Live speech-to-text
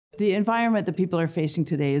The environment that people are facing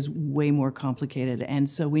today is way more complicated. And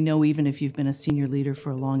so we know even if you've been a senior leader for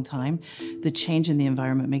a long time, the change in the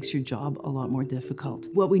environment makes your job a lot more difficult.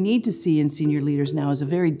 What we need to see in senior leaders now is a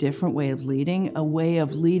very different way of leading, a way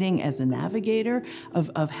of leading as a navigator,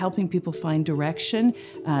 of helping people find direction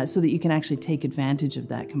so that you can actually take advantage of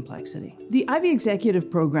that complexity. The Ivey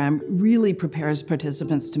Executive Program really prepares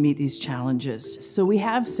participants to meet these challenges. So we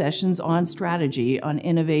have sessions on strategy, on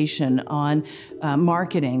innovation, on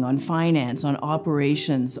marketing, on finance, on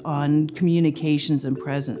operations, on communications and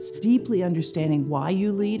presence. Deeply understanding why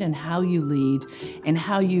you lead and how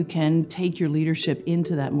how you can take your leadership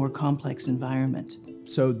into that more complex environment.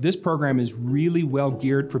 So this program is really well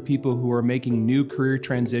geared for people who are making new career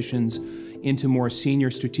transitions into more senior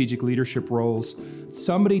strategic leadership roles.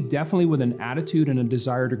 Somebody definitely with an attitude and a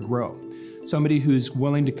desire to grow. Somebody who's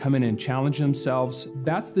willing to come in and challenge themselves.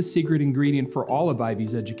 That's the secret ingredient for all of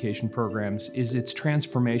Ivey's education programs, is it's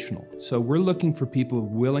transformational. So we're looking for people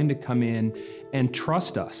willing to come in and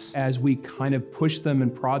trust us as we kind of push them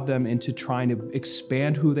and prod them into trying to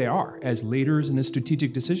expand who they are as leaders and as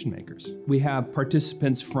strategic decision makers. We have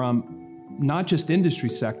participants from not just industry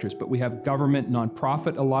sectors, but we have government,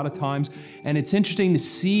 nonprofit a lot of times. And it's interesting to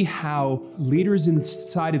see how leaders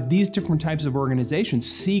inside of these different types of organizations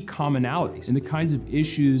see commonalities and the kinds of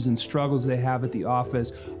issues and struggles they have at the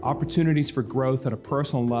office, opportunities for growth at a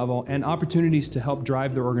personal level, and opportunities to help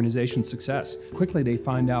drive their organization's success. Quickly they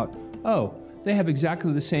find out, oh, they have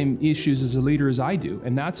exactly the same issues as a leader as I do,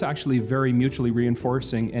 and that's actually very mutually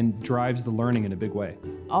reinforcing and drives the learning in a big way.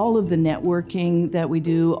 All of the networking that we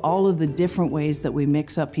do, all of the different ways that we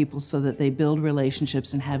mix up people so that they build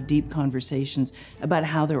relationships and have deep conversations about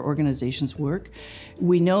how their organizations work,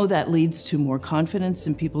 we know that leads to more confidence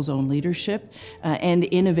in people's own leadership and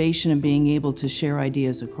innovation and being able to share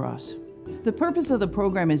ideas across. The purpose of the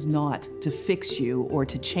program is not to fix you or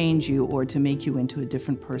to change you or to make you into a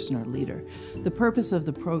different person or leader. The purpose of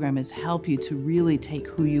the program is help you to really take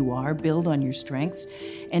who you are, build on your strengths,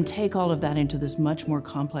 and take all of that into this much more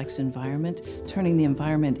complex environment, turning the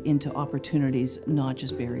environment into opportunities, not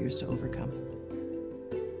just barriers to overcome.